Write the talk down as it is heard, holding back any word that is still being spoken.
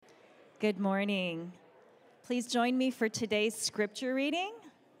Good morning. Please join me for today's scripture reading.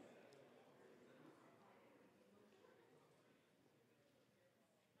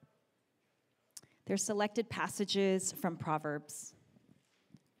 They're selected passages from Proverbs.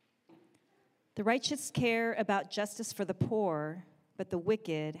 The righteous care about justice for the poor, but the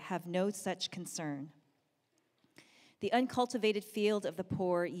wicked have no such concern. The uncultivated field of the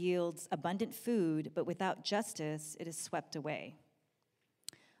poor yields abundant food, but without justice it is swept away.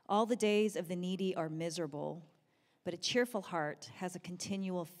 All the days of the needy are miserable, but a cheerful heart has a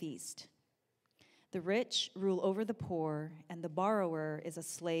continual feast. The rich rule over the poor, and the borrower is a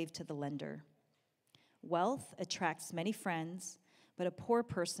slave to the lender. Wealth attracts many friends, but a poor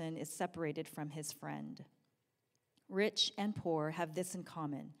person is separated from his friend. Rich and poor have this in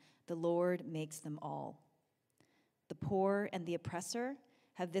common: the Lord makes them all. The poor and the oppressor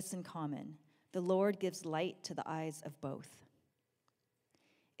have this in common: the Lord gives light to the eyes of both.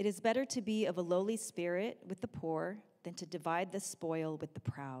 It is better to be of a lowly spirit with the poor than to divide the spoil with the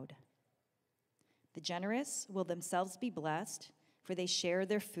proud. The generous will themselves be blessed, for they share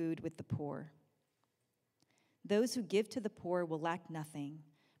their food with the poor. Those who give to the poor will lack nothing,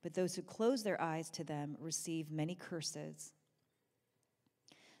 but those who close their eyes to them receive many curses.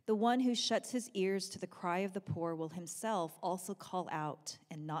 The one who shuts his ears to the cry of the poor will himself also call out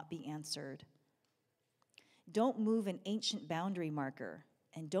and not be answered. Don't move an ancient boundary marker,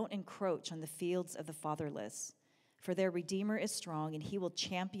 and don't encroach on the fields of the fatherless, for their Redeemer is strong, and he will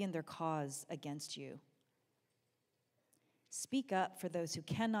champion their cause against you. Speak up for those who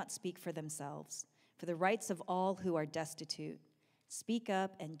cannot speak for themselves, for the rights of all who are destitute. Speak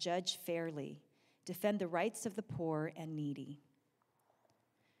up and judge fairly. Defend the rights of the poor and needy.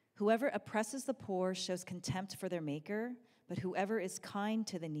 Whoever oppresses the poor shows contempt for their maker, but whoever is kind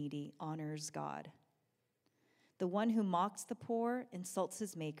to the needy honors God. The one who mocks the poor insults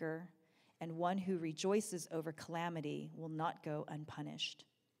his maker, and one who rejoices over calamity will not go unpunished.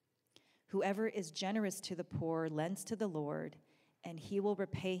 Whoever is generous to the poor lends to the Lord, and he will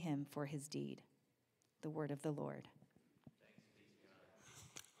repay him for his deed. The word of the Lord.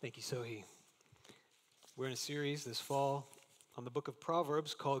 Thank you, Sohi. We're in a series this fall on the book of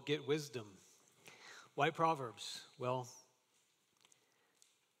Proverbs called Get Wisdom. Why Proverbs? Well,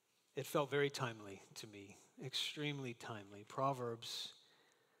 it felt very timely to me, extremely timely. Proverbs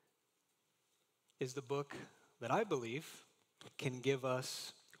is the book that I believe can give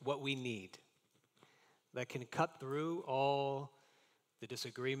us what we need, that can cut through all the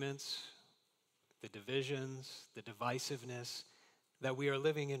disagreements, the divisions, the divisiveness that we are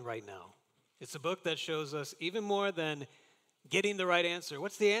living in right now. It's a book that shows us even more than getting the right answer.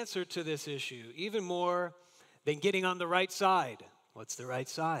 What's the answer to this issue? Even more than getting on the right side. What's the right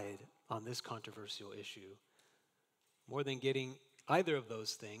side on this controversial issue? More than getting either of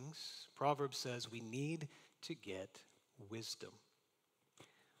those things, Proverbs says we need to get wisdom.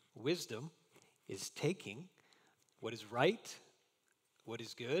 Wisdom is taking what is right, what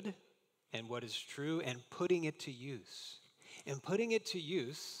is good, and what is true, and putting it to use. And putting it to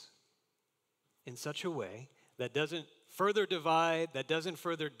use in such a way that doesn't further divide, that doesn't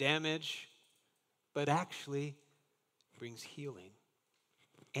further damage, but actually brings healing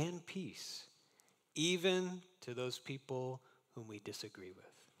and peace, even to those people whom we disagree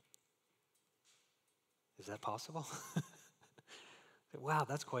with. Is that possible? Wow,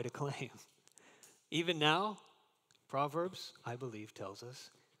 that's quite a claim. Even now, Proverbs, I believe, tells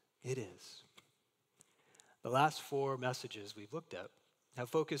us it is. The last 4 messages we've looked at have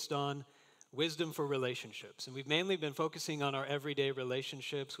focused on wisdom for relationships. And we've mainly been focusing on our everyday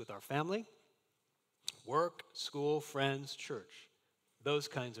relationships with our family, work, school, friends, church, those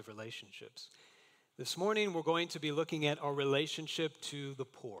kinds of relationships. This morning, we're going to be looking at our relationship to the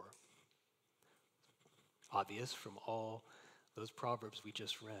poor. Obvious from all those Proverbs we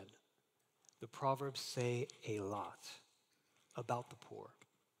just read. The Proverbs say a lot about the poor.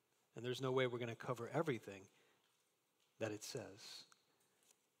 And there's no way we're going to cover everything that it says.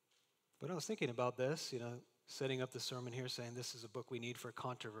 But I was thinking about this, setting up the sermon here, saying this is a book we need for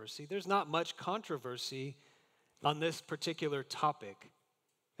controversy. There's not much controversy on this particular topic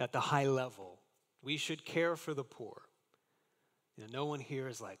at the high level. We should care for the poor. No one here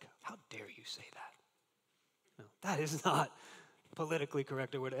is like, how dare you say that? No, that is not politically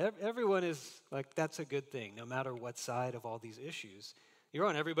correct or whatever. Everyone is like, that's a good thing, no matter what side of all these issues you're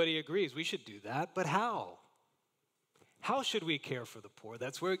on. Everybody agrees we should do that, but how? How should we care for the poor?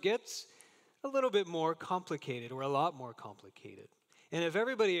 That's where it gets a little bit more complicated, or a lot more complicated. And if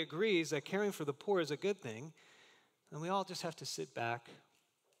everybody agrees that caring for the poor is a good thing, then we all just have to sit back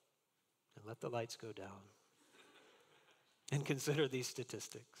and let the lights go down and consider these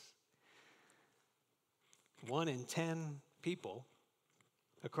statistics. 1 in 10 people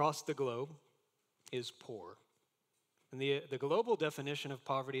across the globe is poor. And the global definition of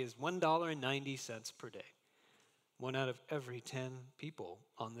poverty is $1.90 per day. 1 out of every 10 people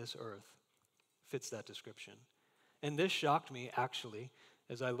on this earth fits that description. And this shocked me, actually,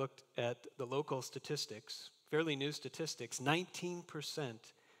 as I looked at the local statistics, fairly new statistics. 19%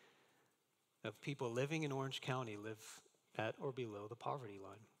 of people living in Orange County live at or below the poverty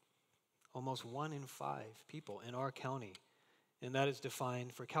line. Almost 1 in 5 people in our county. And that is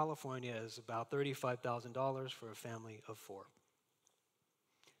defined for California as about $35,000 for a family of 4.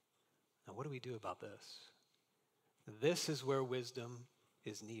 Now, what do we do about this? This is where wisdom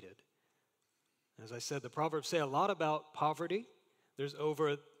is needed. As I said, the Proverbs say a lot about poverty. There's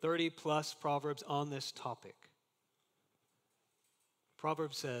over 30 plus Proverbs on this topic.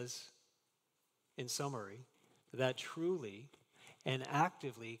 Proverbs says, in summary, that truly and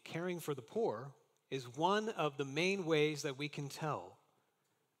actively caring for the poor is one of the main ways that we can tell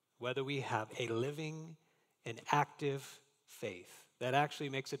whether we have a living and active faith. That actually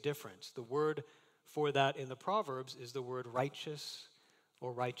makes a difference. The word for that in the Proverbs is the word righteous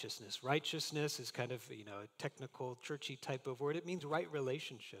or righteousness. Righteousness is kind of, a technical, churchy type of word. It means right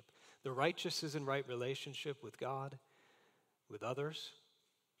relationship. The righteous is in right relationship with God, with others,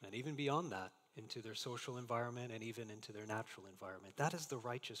 and even beyond that, into their social environment and even into their natural environment. That is the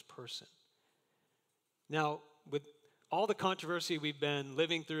righteous person. Now, with all the controversy we've been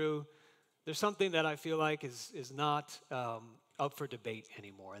living through, there's something that I feel like is not up for debate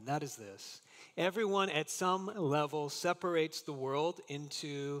anymore, and that is this. Everyone at some level separates the world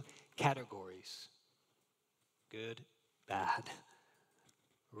into categories. Good, bad,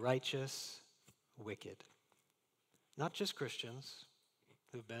 righteous, wicked. Not just Christians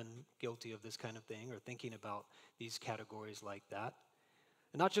who've been guilty of this kind of thing or thinking about these categories like that.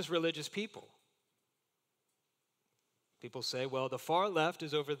 And not just religious people. People say, well, the far left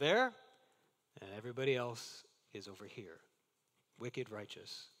is over there, and everybody else is over here. Wicked,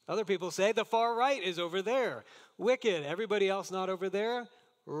 righteous. Other people say the far right is over there. Wicked, everybody else not over there,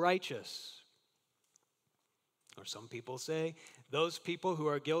 righteous. Or some people say those people who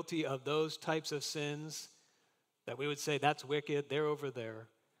are guilty of those types of sins that we would say that's wicked, they're over there,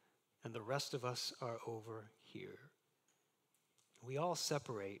 and the rest of us are over here. We all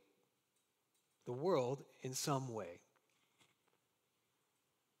separate the world in some way.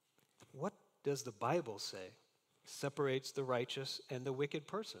 What does the Bible say separates the righteous and the wicked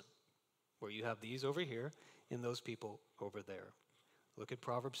person? Where you have these over here and those people over there. Look at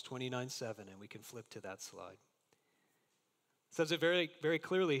Proverbs 29:7, and we can flip to that slide. It says it very, very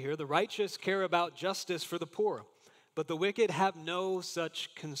clearly here. The righteous care about justice for the poor, but the wicked have no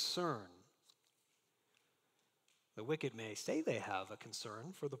such concern. The wicked may say they have a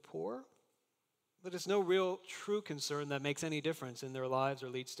concern for the poor, but it's no real true concern that makes any difference in their lives or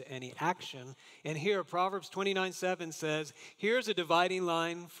leads to any action. And here, Proverbs 29:7 says, here's a dividing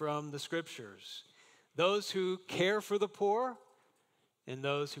line from the scriptures. Those who care for the poor and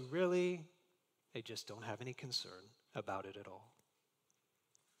those who really, they just don't have any concern about it at all.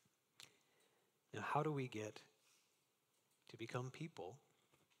 Now, how do we get to become people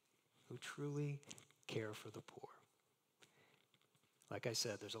who truly care for the poor? Like I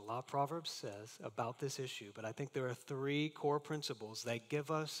said, there's a lot Proverbs says about this issue, but I think there are 3 core principles that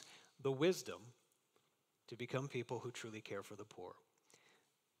give us the wisdom to become people who truly care for the poor.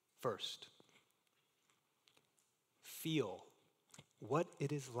 First, feel what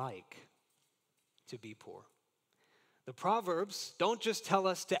it is like to be poor. The Proverbs don't just tell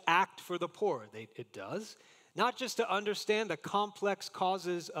us to act for the poor. It does. Not just to understand the complex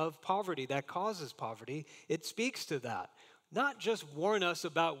causes of poverty that causes poverty. It speaks to that. Not just warn us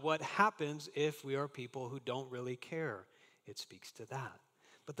about what happens if we are people who don't really care. It speaks to that.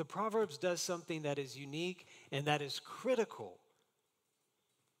 But the Proverbs does something that is unique and that is critical.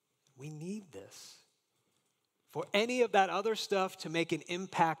 We need this for any of that other stuff to make an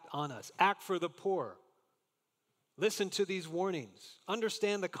impact on us. Act for the poor. Listen to these warnings.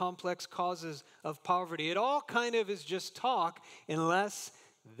 Understand the complex causes of poverty. It all kind of is just talk unless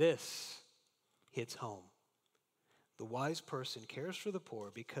this hits home. The wise person cares for the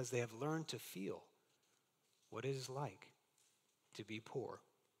poor because they have learned to feel what it is like to be poor.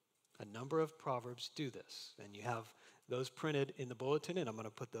 A number of Proverbs do this, and you have those printed in the bulletin, and I'm going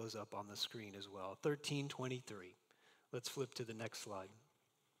to put those up on the screen as well. 13:23. Let's flip to the next slide.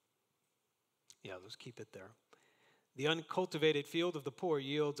 Yeah, let's keep it there. The uncultivated field of the poor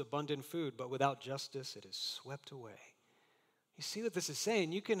yields abundant food, but without justice it is swept away. You see what this is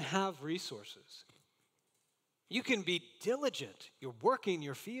saying? You can have resources. You can be diligent. You're working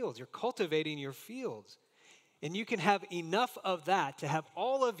your fields. You're cultivating your fields. And you can have enough of that to have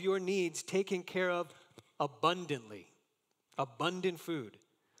all of your needs taken care of abundantly, abundant food.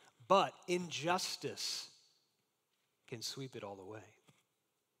 But injustice can sweep it all away.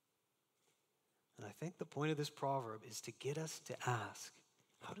 And I think the point of this proverb is to get us to ask,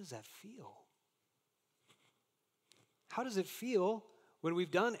 how does that feel? How does it feel when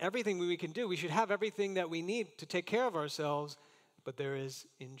we've done everything we can do? We should have everything that we need to take care of ourselves, but there is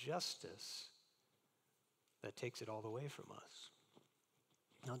injustice that takes it all away from us.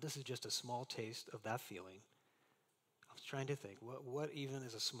 Now, this is just a small taste of that feeling. I was trying to think, what even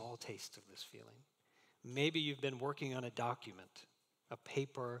is a small taste of this feeling? Maybe you've been working on a document, a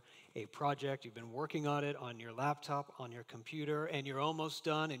paper, a project. You've been working on it on your laptop, on your computer, and you're almost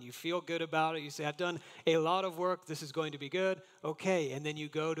done, and you feel good about it. You say, I've done a lot of work. This is going to be good. Okay, and then you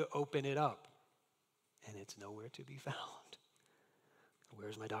go to open it up, and it's nowhere to be found.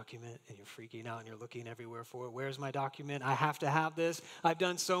 Where's my document? And you're freaking out and you're looking everywhere for it. Where's my document? I have to have this. I've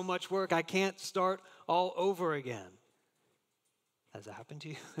done so much work. I can't start all over again. Has that happened to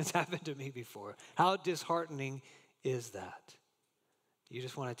you? It's happened to me before. How disheartening is that? You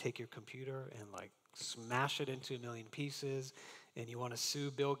just want to take your computer and smash it into a million pieces, and you want to sue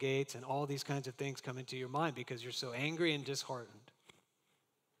Bill Gates, and all these kinds of things come into your mind because you're so angry and disheartened.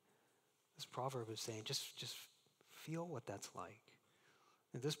 This proverb is saying, just feel what that's like.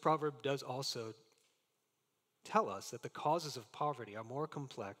 And this proverb does also tell us that the causes of poverty are more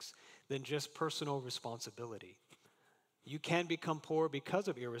complex than just personal responsibility. You can become poor because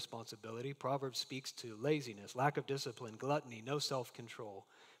of irresponsibility. Proverbs speaks to laziness, lack of discipline, gluttony, no self-control.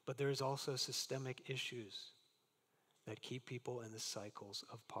 But there is also systemic issues that keep people in the cycles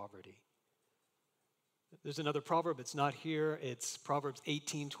of poverty. There's another proverb. It's not here. It's Proverbs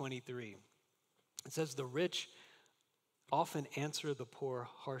 18:23. It says, the rich often answer the poor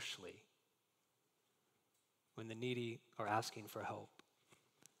harshly when the needy are asking for help.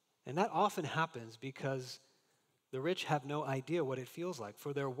 And that often happens because the rich have no idea what it feels like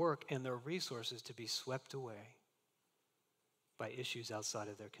for their work and their resources to be swept away by issues outside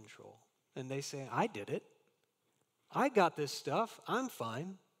of their control. And they say, I did it. I got this stuff. I'm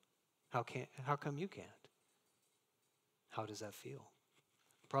fine. How come you can't? How does that feel?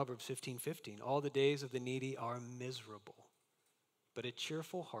 Proverbs 15:15, all the days of the needy are miserable, but a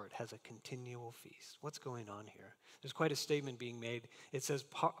cheerful heart has a continual feast. What's going on here? There's quite a statement being made. It says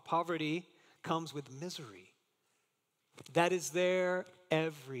poverty comes with misery. That is there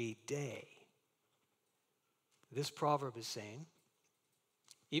every day. This proverb is saying,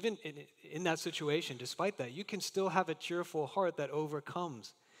 even in that situation, despite that, you can still have a cheerful heart that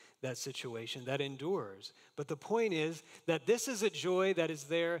overcomes that situation, that endures. But the point is that this is a joy that is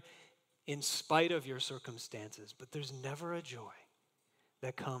there in spite of your circumstances, but there's never a joy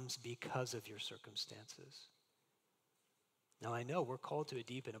that comes because of your circumstances. Now, I know we're called to a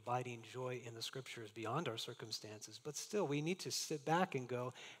deep and abiding joy in the scriptures beyond our circumstances, but still we need to sit back and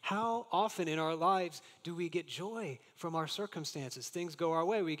go, how often in our lives do we get joy from our circumstances? Things go our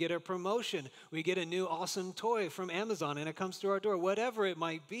way. We get a promotion. We get a new awesome toy from Amazon and it comes to our door. Whatever it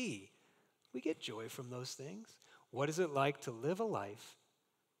might be, we get joy from those things. What is it like to live a life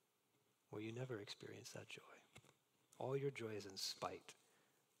where you never experience that joy? All your joy is in spite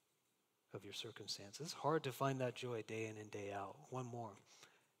of your circumstances. It's hard to find that joy day in and day out. One more.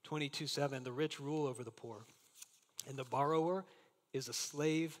 22:7, the rich rule over the poor, and the borrower is a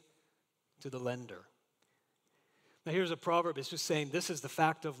slave to the lender. Now here's a proverb. It's just saying this is the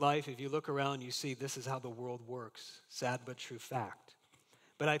fact of life. If you look around, you see this is how the world works. Sad but true fact.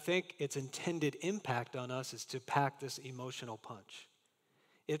 But I think its intended impact on us is to pack this emotional punch.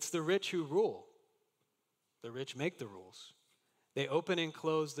 It's the rich who rule. The rich make the rules. They open and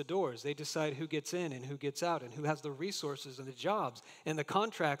close the doors. They decide who gets in and who gets out and who has the resources and the jobs and the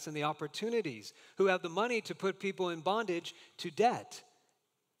contracts and the opportunities, who have the money to put people in bondage to debt.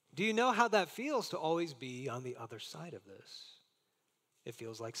 Do you know how that feels to always be on the other side of this? It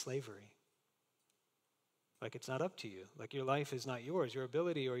feels like slavery. Like it's not up to you. Like your life is not yours, your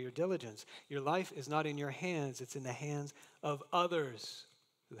ability or your diligence. Your life is not in your hands. It's in the hands of others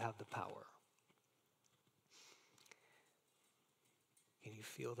who have the power. Can you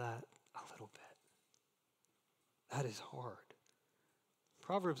feel that a little bit? That is hard.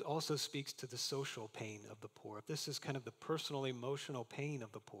 Proverbs also speaks to the social pain of the poor. If this is kind of the personal, emotional pain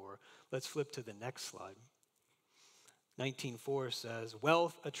of the poor, let's flip to the next slide. 19:4 says,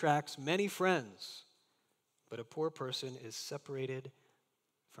 wealth attracts many friends, but a poor person is separated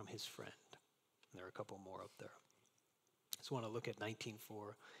from his friend. And there are a couple more up there. I just want to look at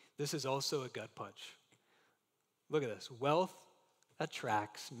 19:4. This is also a gut punch. Look at this. Wealth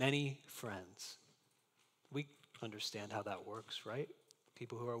attracts many friends, We understand how that works, right?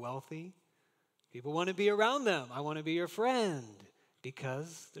 People who are wealthy, people want to be around them. I want to be your friend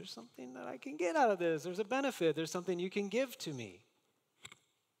because there's something that I can get out of this. There's a benefit. There's something you can give to me.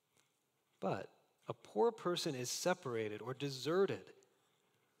 But a poor person is separated or deserted.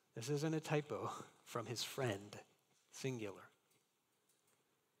 This isn't a typo, from his friend, singular.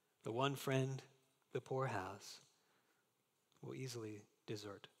 The one friend the poor has will easily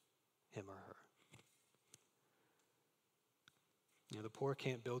desert him or her. The poor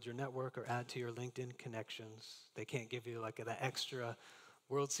can't build your network or add to your LinkedIn connections. They can't give you like that extra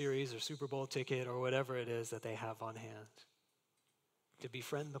World Series or Super Bowl ticket or whatever it is that they have on hand. To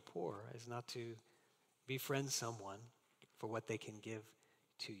befriend the poor is not to befriend someone for what they can give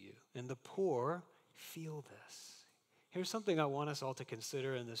to you. And the poor feel this. Here's something I want us all to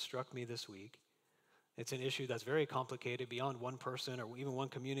consider, and this struck me this week. It's an issue that's very complicated beyond one person or even one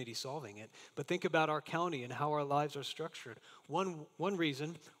community solving it. But think about our county and how our lives are structured. One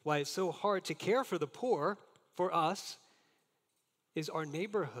reason why it's so hard to care for the poor for us is our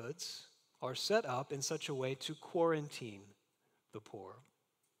neighborhoods are set up in such a way to quarantine the poor,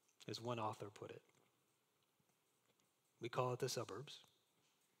 as one author put it. We call it the suburbs.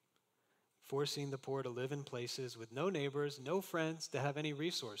 Forcing the poor to live in places with no neighbors, no friends to have any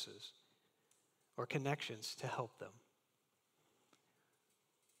resources or connections to help them.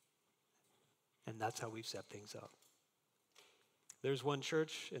 And that's how we've set things up. There's one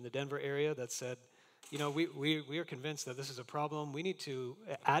church in the Denver area that said, we are convinced that this is a problem. We need to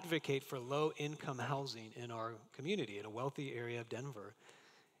advocate for low-income housing in our community, in a wealthy area of Denver.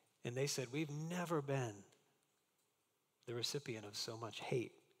 And they said, we've never been the recipient of so much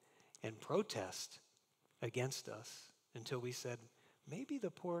hate and protest against us until we said, maybe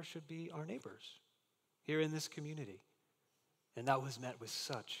the poor should be our neighbors here in this community. And that was met with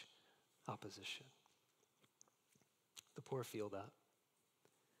such opposition. The poor feel that.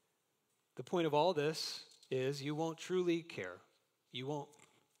 The point of all this is you won't truly care. You won't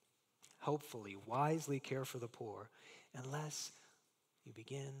hopefully, wisely care for the poor unless you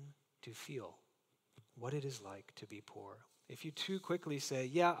begin to feel what it is like to be poor. If you too quickly say,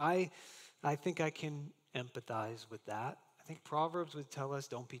 yeah, I think I can empathize with that, I think Proverbs would tell us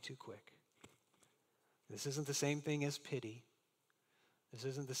don't be too quick. This isn't the same thing as pity. This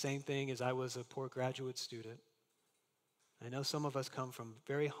isn't the same thing as I was a poor graduate student. I know some of us come from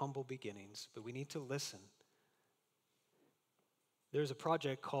very humble beginnings, but we need to listen. There's a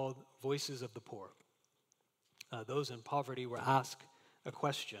project called Voices of the Poor. Those in poverty were asked a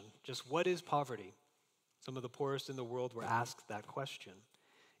question, just what is poverty? Some of the poorest in the world were asked that question.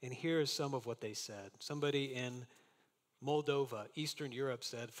 And here is some of what they said. Somebody in Moldova, Eastern Europe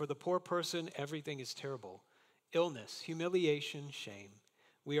said, for the poor person, everything is terrible. Illness, humiliation, shame.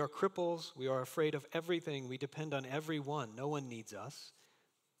 We are cripples. We are afraid of everything. We depend on everyone. No one needs us.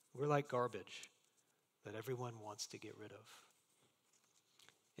 We're like garbage that everyone wants to get rid of.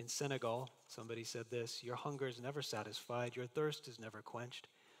 In Senegal, somebody said this, your hunger is never satisfied. Your thirst is never quenched.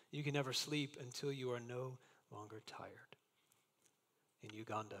 You can never sleep until you are no longer tired. In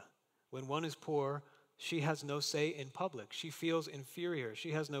Uganda, when one is poor, she has no say in public. She feels inferior.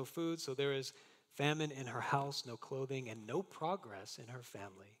 She has no food, so there is famine in her house, no clothing, and no progress in her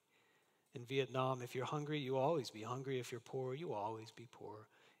family. In Vietnam, if you're hungry, you will always be hungry. If you're poor, you will always be poor.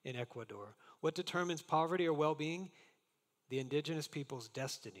 In Ecuador, what determines poverty or well-being? The indigenous people's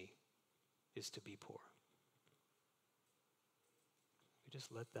destiny is to be poor. We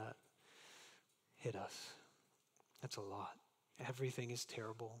just let that hit us. That's a lot. Everything is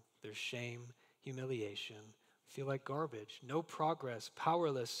terrible. There's shame, humiliation, feel like garbage, no progress,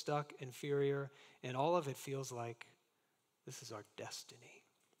 powerless, stuck, inferior, and all of it feels like this is our destiny.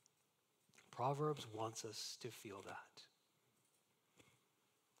 Proverbs wants us to feel that.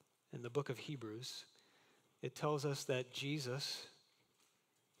 In the book of Hebrews, it tells us that Jesus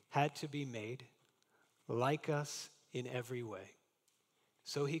had to be made like us in every way,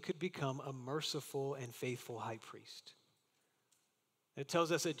 so he could become a merciful and faithful high priest. It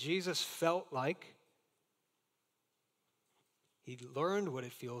tells us that Jesus felt like, he learned what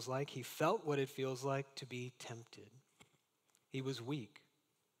it feels like, he felt what it feels like to be tempted. He was weak,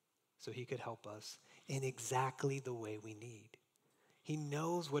 so he could help us in exactly the way we need. He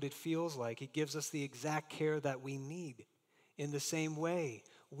knows what it feels like. He gives us the exact care that we need. In the same way,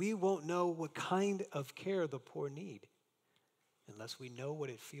 we won't know what kind of care the poor need unless we know what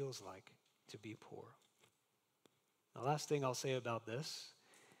it feels like to be poor. The last thing I'll say about this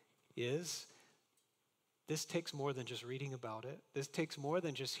is this takes more than just reading about it. This takes more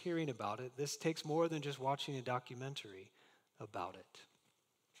than just hearing about it. This takes more than just watching a documentary about it.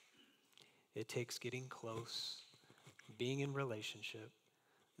 It takes getting close, being in relationship,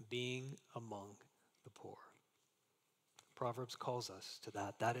 being among the poor. Proverbs calls us to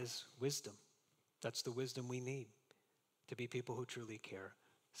that. That is wisdom. That's the wisdom we need to be people who truly care.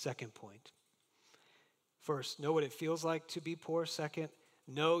 Second point. First, know what it feels like to be poor. Second,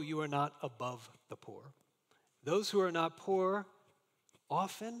 know you are not above the poor. Those who are not poor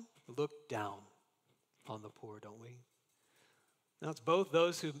often look down on the poor, don't we? Now, it's both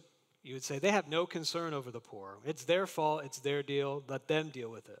those who, you would say, they have no concern over the poor. It's their fault, it's their deal, let them deal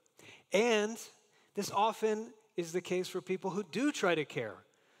with it. And this often is the case for people who do try to care,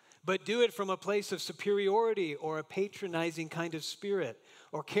 but do it from a place of superiority or a patronizing kind of spirit,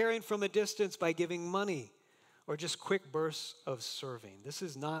 or caring from a distance by giving money, or just quick bursts of serving. This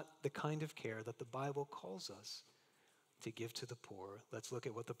is not the kind of care that the Bible calls us to give to the poor. Let's look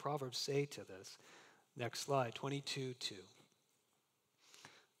at what the Proverbs say to this. Next slide, 22:2.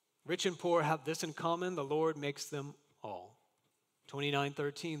 Rich and poor have this in common, the Lord makes them all.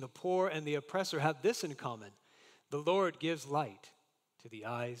 29:13, the poor and the oppressor have this in common, the Lord gives light to the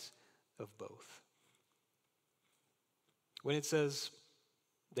eyes of both. When it says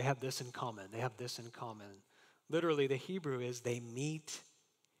they have this in common, they have this in common, literally the Hebrew is they meet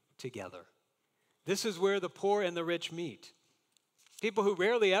together. This is where the poor and the rich meet. People who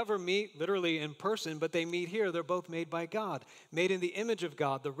rarely ever meet literally in person, but they meet here. They're both made by God, made in the image of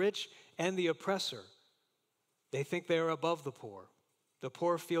God, the rich and the oppressor. They think they are above the poor. The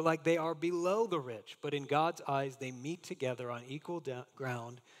poor feel like they are below the rich, but in God's eyes, they meet together on equal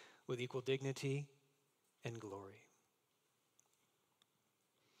ground with equal dignity and glory.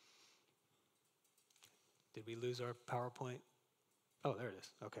 Did we lose our PowerPoint? Oh, there it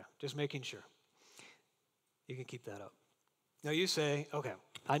is. Okay, just making sure. You can keep that up. Now you say, okay,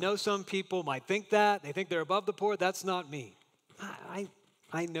 I know some people might think that. They think they're above the poor. That's not me.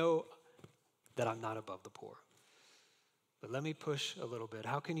 I know that I'm not above the poor. But let me push a little bit.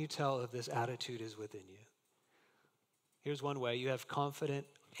 How can you tell if this attitude is within you? Here's one way. You have confident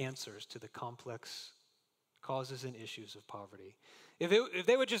answers to the complex causes and issues of poverty. If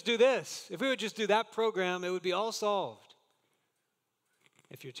they would just do this, if we would just do that program, it would be all solved.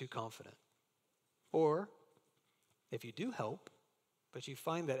 If you're too confident. Or if you do help, but you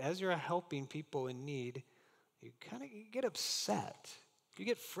find that as you're helping people in need, you get upset. You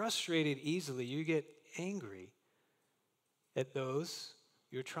get frustrated easily. You get angry at those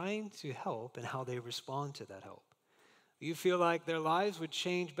you're trying to help and how they respond to that help. You feel like their lives would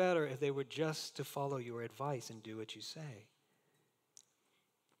change better if they were just to follow your advice and do what you say.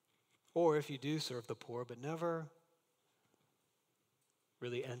 Or if you do serve the poor but never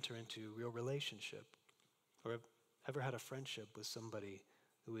really enter into real relationship or ever had a friendship with somebody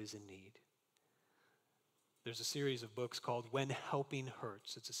who is in need. There's a series of books called When Helping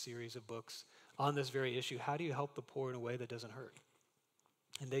Hurts. It's a series of books on this very issue. How do you help the poor in a way that doesn't hurt?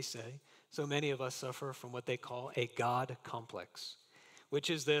 And they say, so many of us suffer from what they call a God complex, which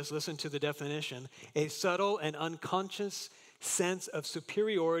is this, listen to the definition, a subtle and unconscious sense of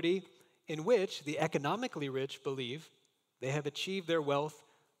superiority in which the economically rich believe they have achieved their wealth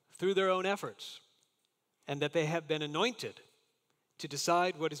through their own efforts, and that they have been anointed to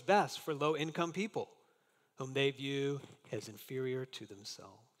decide what is best for low-income people, whom they view as inferior to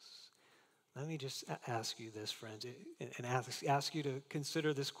themselves. Let me just ask you this, friends, and ask you to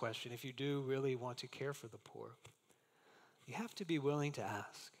consider this question. If you do really want to care for the poor, you have to be willing to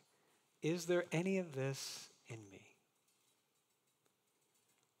ask, is there any of this in me?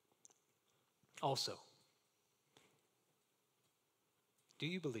 Also, do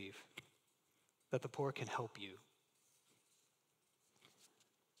you believe that the poor can help you?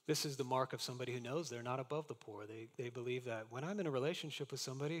 This is the mark of somebody who knows they're not above the poor. They believe that when I'm in a relationship with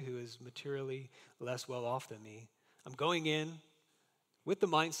somebody who is materially less well off than me, I'm going in with the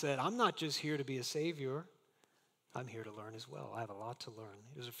mindset, I'm not just here to be a savior, I'm here to learn as well. I have a lot to learn.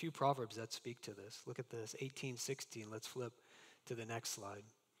 There's a few Proverbs that speak to this. Look at this, 18:16. Let's flip to the next slide.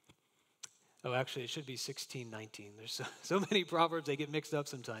 Oh, actually, it should be 16:19. There's so many Proverbs, they get mixed up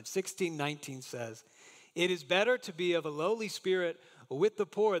sometimes. 16:19 says, it is better to be of a lowly spirit with the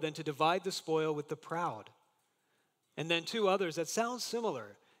poor than to divide the spoil with the proud. And then two others that sound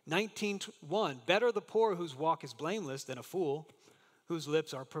similar. 19:1, better the poor whose walk is blameless than a fool whose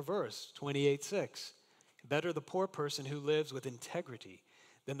lips are perverse. 28:6, better the poor person who lives with integrity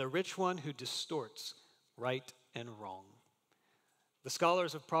than the rich one who distorts right and wrong. The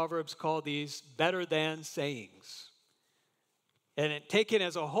scholars of Proverbs call these better than sayings. And taken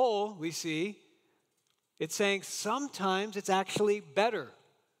as a whole, we see it's saying sometimes it's actually better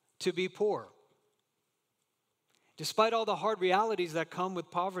to be poor. Despite all the hard realities that come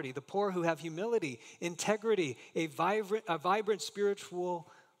with poverty, the poor who have humility, integrity, a vibrant spiritual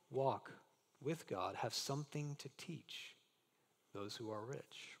walk with God have something to teach those who are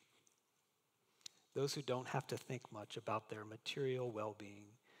rich. Those who don't have to think much about their material well-being.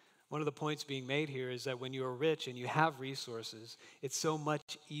 One of the points being made here is that when you are rich and you have resources, it's so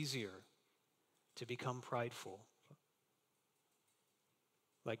much easier to become prideful.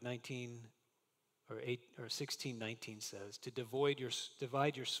 Like 16:19 says, to divide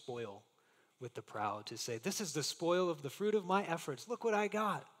your spoil with the proud, to say, this is the spoil of the fruit of my efforts, look what I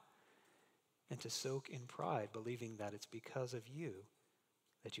got. And to soak in pride, believing that it's because of you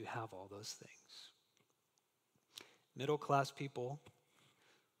that you have all those things. Middle-class people,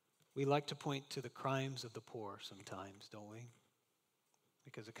 we like to point to the crimes of the poor sometimes, don't we?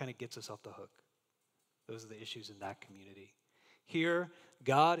 Because it kind of gets us off the hook. Those are the issues in that community. Here,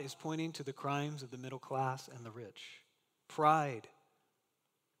 God is pointing to the crimes of the middle class and the rich. Pride,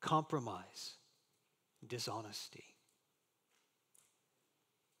 compromise, dishonesty.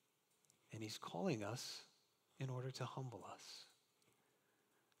 And he's calling us in order to humble us.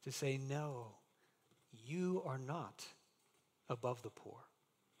 To say, no, you are not above the poor.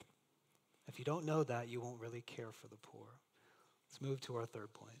 If you don't know that, you won't really care for the poor. Let's move to our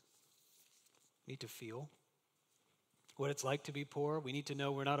third point. We need to feel what it's like to be poor. We need to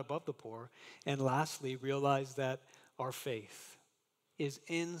know we're not above the poor. And lastly, realize that our faith is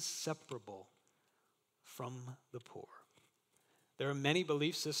inseparable from the poor. There are many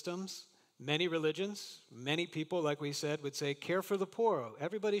belief systems, many religions, many people, like we said, would say, care for the poor.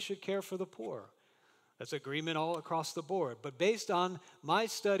 Everybody should care for the poor. That's agreement all across the board. But based on my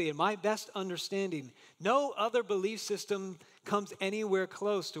study and my best understanding, no other belief system comes anywhere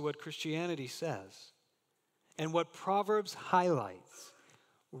close to what Christianity says. And what Proverbs highlights,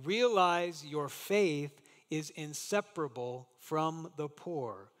 realize your faith is inseparable from the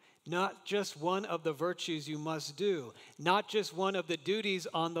poor. Not just one of the virtues you must do, not just one of the duties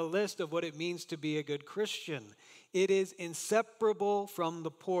on the list of what it means to be a good Christian. It is inseparable from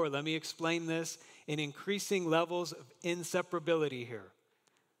the poor. Let me explain this in increasing levels of inseparability here.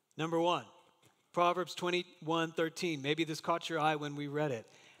 Number one, Proverbs 21:13. Maybe this caught your eye when we read it.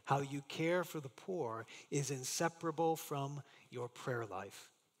 How you care for the poor is inseparable from your prayer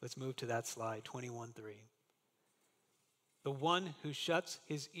life. Let's move to that slide, 21:3. The one who shuts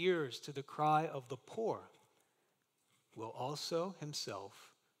his ears to the cry of the poor will also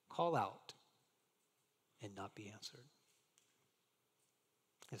himself call out and not be answered.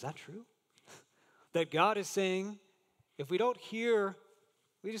 Is that true? That God is saying, if we don't hear,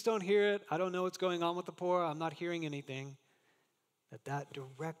 we just don't hear it, I don't know what's going on with the poor, I'm not hearing anything, that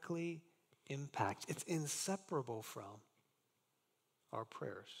directly impacts, it's inseparable from our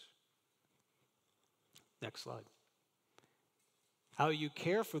prayers. Next slide. How you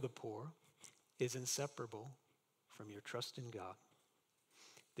care for the poor is inseparable from your trust in God.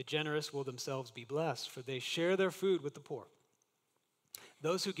 The generous will themselves be blessed, for they share their food with the poor.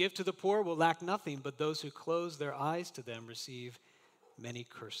 Those who give to the poor will lack nothing, but those who close their eyes to them receive many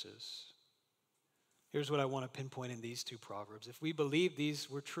curses. Here's what I want to pinpoint in these two proverbs. If we believe these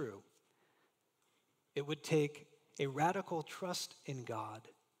were true, it would take a radical trust in God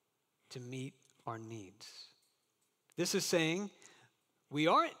to meet our needs. This is saying we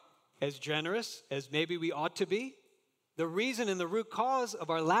aren't as generous as maybe we ought to be. The reason and the root cause of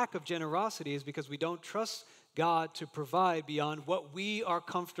our lack of generosity is because we don't trust God to provide beyond what we are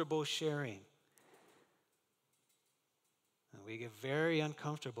comfortable sharing. And we get very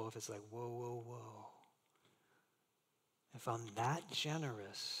uncomfortable if it's like, whoa, whoa, whoa. If I'm that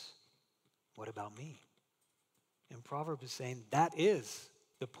generous, what about me? And Proverbs is saying that is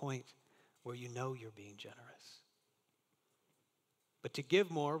the point where you know you're being generous. But to give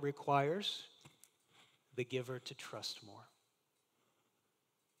more requires the giver to trust more.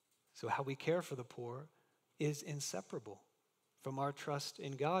 So how we care for the poor is inseparable from our trust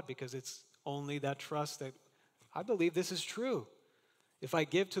in God, because it's only that trust that I believe this is true. If I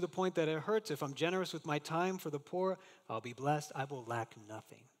give to the point that it hurts, if I'm generous with my time for the poor, I'll be blessed. I will lack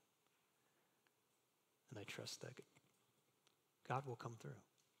nothing. And I trust that God will come through.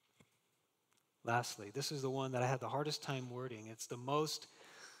 Lastly, this is the one that I had the hardest time wording. It's the most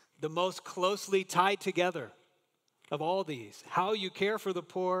closely tied together of all these. How you care for the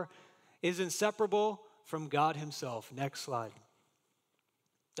poor is inseparable from God himself. Next slide.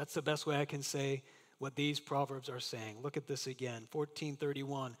 That's the best way I can say what these proverbs are saying. Look at this again,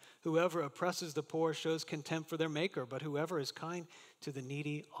 14:31. Whoever oppresses the poor shows contempt for their maker, but whoever is kind to the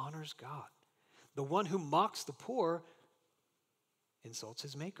needy honors God. The one who mocks the poor insults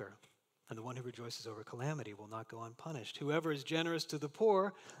his maker. and the one who rejoices over calamity will not go unpunished. Whoever is generous to the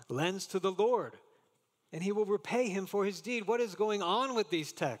poor lends to the Lord, and he will repay him for his deed. What is going on with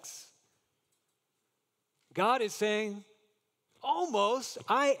these texts? God is saying, almost,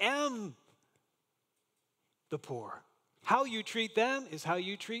 I am the poor. How you treat them is how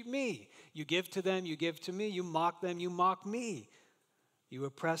you treat me. You give to them, you give to me. You mock them, you mock me. You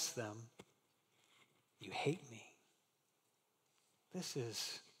oppress them, you hate me. This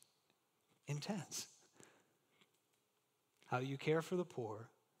is intense. How you care for the poor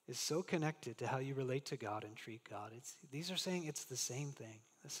is so connected to how you relate to God and treat God. These are saying it's the same thing.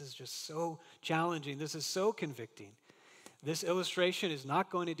 This is just so challenging. This is so convicting. This illustration is not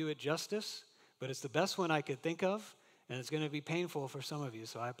going to do it justice, but it's the best one I could think of, and it's going to be painful for some of you,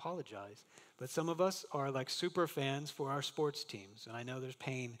 so I apologize. But some of us are like super fans for our sports teams, and I know there's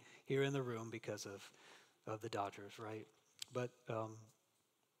pain here in the room because of the Dodgers, right? But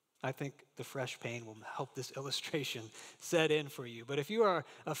I think the fresh pain will help this illustration set in for you. But if you are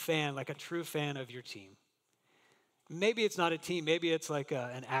a fan, like a true fan of your team, maybe it's not a team, maybe it's like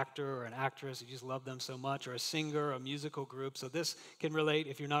an actor or an actress, you just love them so much, or a singer, or a musical group. So this can relate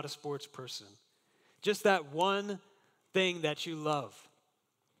if you're not a sports person. Just that one thing that you love.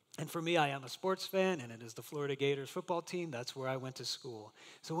 And for me, I am a sports fan, and it is the Florida Gators football team. That's where I went to school.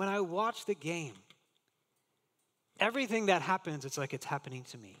 So when I watch the game, everything that happens, it's like it's happening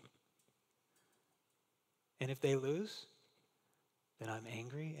to me. And if they lose, then I'm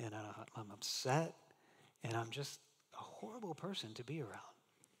angry, and I'm upset, and I'm just a horrible person to be around.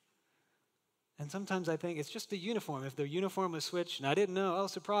 And sometimes I think it's just the uniform. If their uniform was switched, and I didn't know, oh,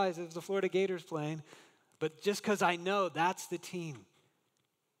 surprise, it was the Florida Gators playing. But just because I know that's the team.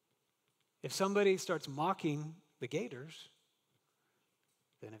 If somebody starts mocking the Gators,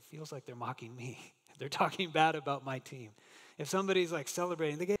 then it feels like they're mocking me. They're talking bad about my team. If somebody's like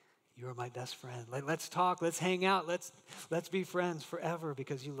celebrating the Gators, you're my best friend. Let's talk, let's hang out, let's be friends forever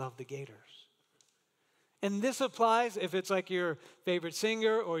because you love the Gators. And this applies if it's like your favorite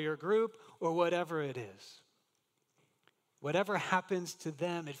singer or your group or whatever it is. Whatever happens to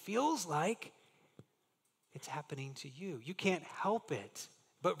them, it feels like it's happening to you. You can't help it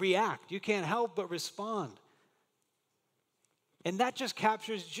but react. You can't help but respond. And that just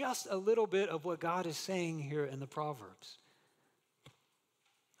captures just a little bit of what God is saying here in the Proverbs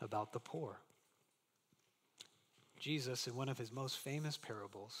about the poor. Jesus, in one of his most famous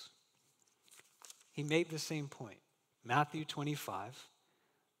parables, he made the same point. Matthew 25,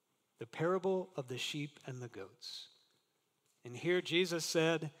 the parable of the sheep and the goats. And here Jesus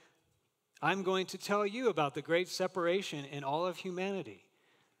said, I'm going to tell you about the great separation in all of humanity.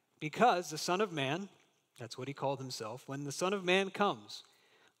 Because the Son of Man, that's what he called himself, when the Son of Man comes,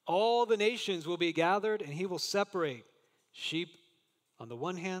 all the nations will be gathered, and he will separate sheep on the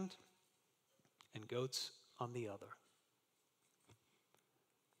one hand and goats on the other.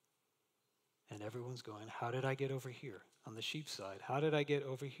 And everyone's going, how did I get over here on the sheep side? How did I get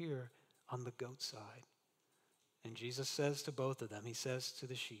over here on the goat side? And Jesus says to both of them, he says to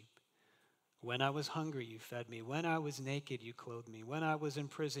the sheep, when I was hungry, you fed me. When I was naked, you clothed me. When I was in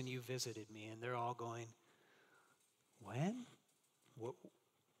prison, you visited me. And they're all going, when?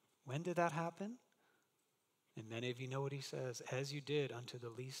 When did that happen? And many of you know what he says, as you did unto the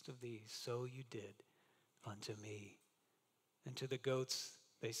least of these, so you did unto me. And to the goats,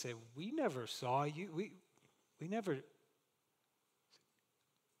 they say, we never saw you. We never,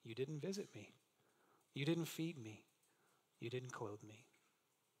 you didn't visit me. You didn't feed me. You didn't clothe me.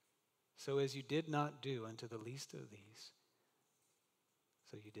 So as you did not do unto the least of these,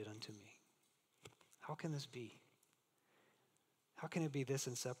 so you did unto me. How can this be? How can it be this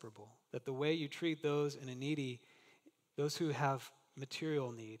inseparable? That the way you treat those in a needy, those who have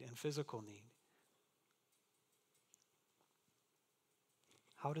material need and physical need,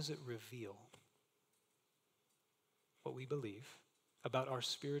 how does it reveal what we believe about our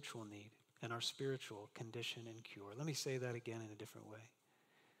spiritual need and our spiritual condition and cure? Let me say that again in a different way.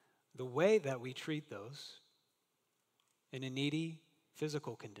 The way that we treat those in a needy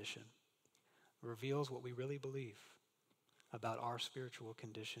physical condition reveals what we really believe about our spiritual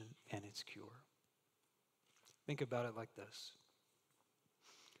condition and its cure. Think about it like this.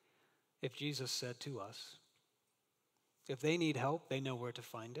 If Jesus said to us, if they need help, they know where to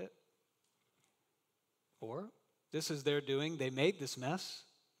find it. Or, this is their doing, they made this mess,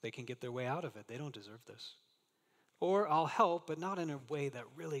 they can get their way out of it, they don't deserve this. Or, I'll help, but not in a way that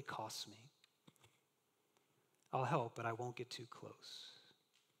really costs me. I'll help, but I won't get too close.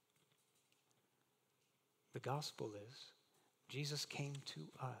 The gospel is, Jesus came to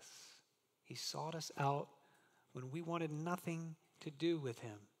us. He sought us out when we wanted nothing to do with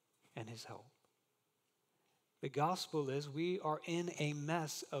him. and his help. The gospel is we are in a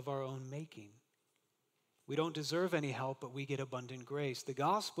mess of our own making. We don't deserve any help, but we get abundant grace. The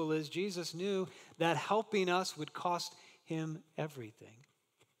gospel is Jesus knew that helping us would cost him everything,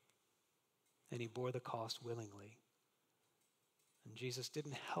 and he bore the cost willingly. And Jesus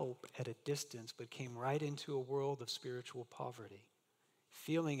didn't help at a distance, but came right into a world of spiritual poverty,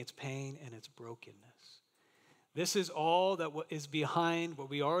 feeling its pain and its brokenness. This is all that is behind what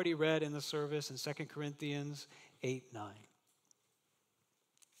we already read in the service in 2 Corinthians 8:9,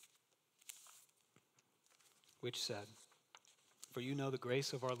 which said, "For you know the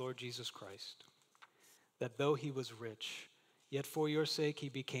grace of our Lord Jesus Christ, that though he was rich, yet for your sake he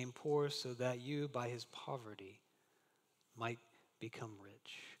became poor, so that you by his poverty might become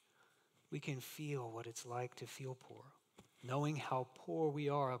rich." We can feel what it's like to feel poor, knowing how poor we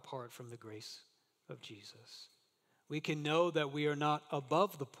are apart from the grace of Jesus. We can know that we are not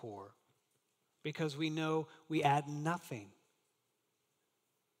above the poor because we know we add nothing.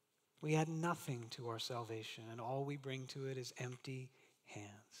 We add nothing to our salvation, and all we bring to it is empty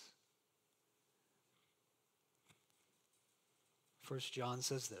hands. 1 John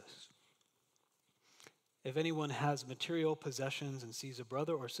says this: "If anyone has material possessions and sees a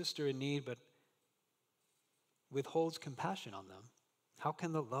brother or sister in need but withholds compassion on them, how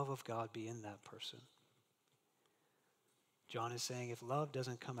can the love of God be in that person?" John is saying if love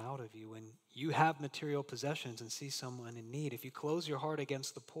doesn't come out of you when you have material possessions and see someone in need, if you close your heart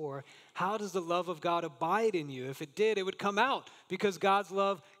against the poor, how does the love of God abide in you? If it did, it would come out, because God's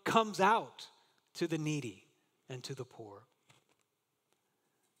love comes out to the needy and to the poor.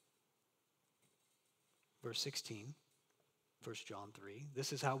 Verse 16, 1 John 3,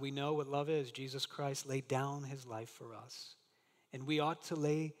 "This is how we know what love is. Jesus Christ laid down his life for us, and we ought to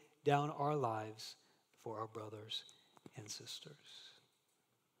lay down our lives for our brothers and sisters."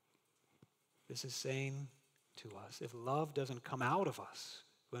 This is saying to us, if love doesn't come out of us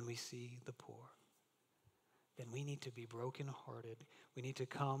when we see the poor, then we need to be brokenhearted. We need to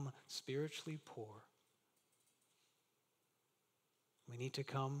come spiritually poor. We need to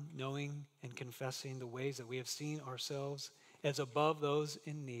come knowing and confessing the ways that we have seen ourselves as above those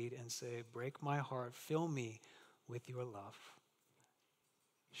in need and say, "Break my heart, fill me with your love.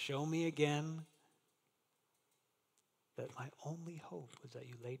 Show me again that my only hope was that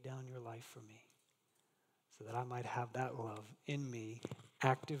you laid down your life for me, so that I might have that love in me,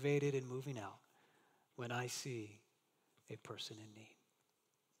 activated and moving out when I see a person in need."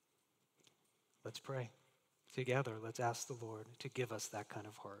 Let's pray. Together, let's ask the Lord to give us that kind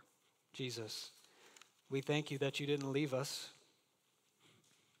of heart. Jesus, we thank you that you didn't leave us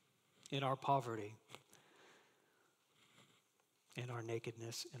in our poverty, in our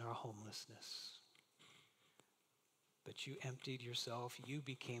nakedness, in our homelessness. But you emptied yourself. You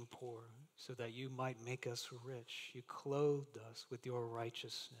became poor so that you might make us rich. You clothed us with your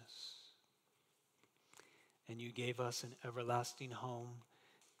righteousness. And you gave us an everlasting home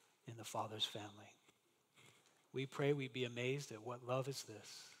in the Father's family. We pray we be amazed at what love is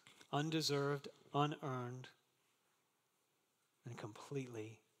this: undeserved, unearned, and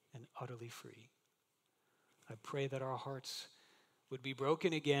completely and utterly free. I pray that our hearts would be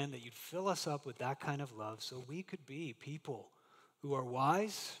broken again, that you'd fill us up with that kind of love so we could be people who are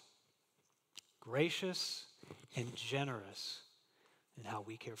wise, gracious, and generous in how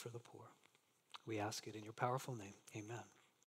we care for the poor. We ask it in your powerful name. Amen.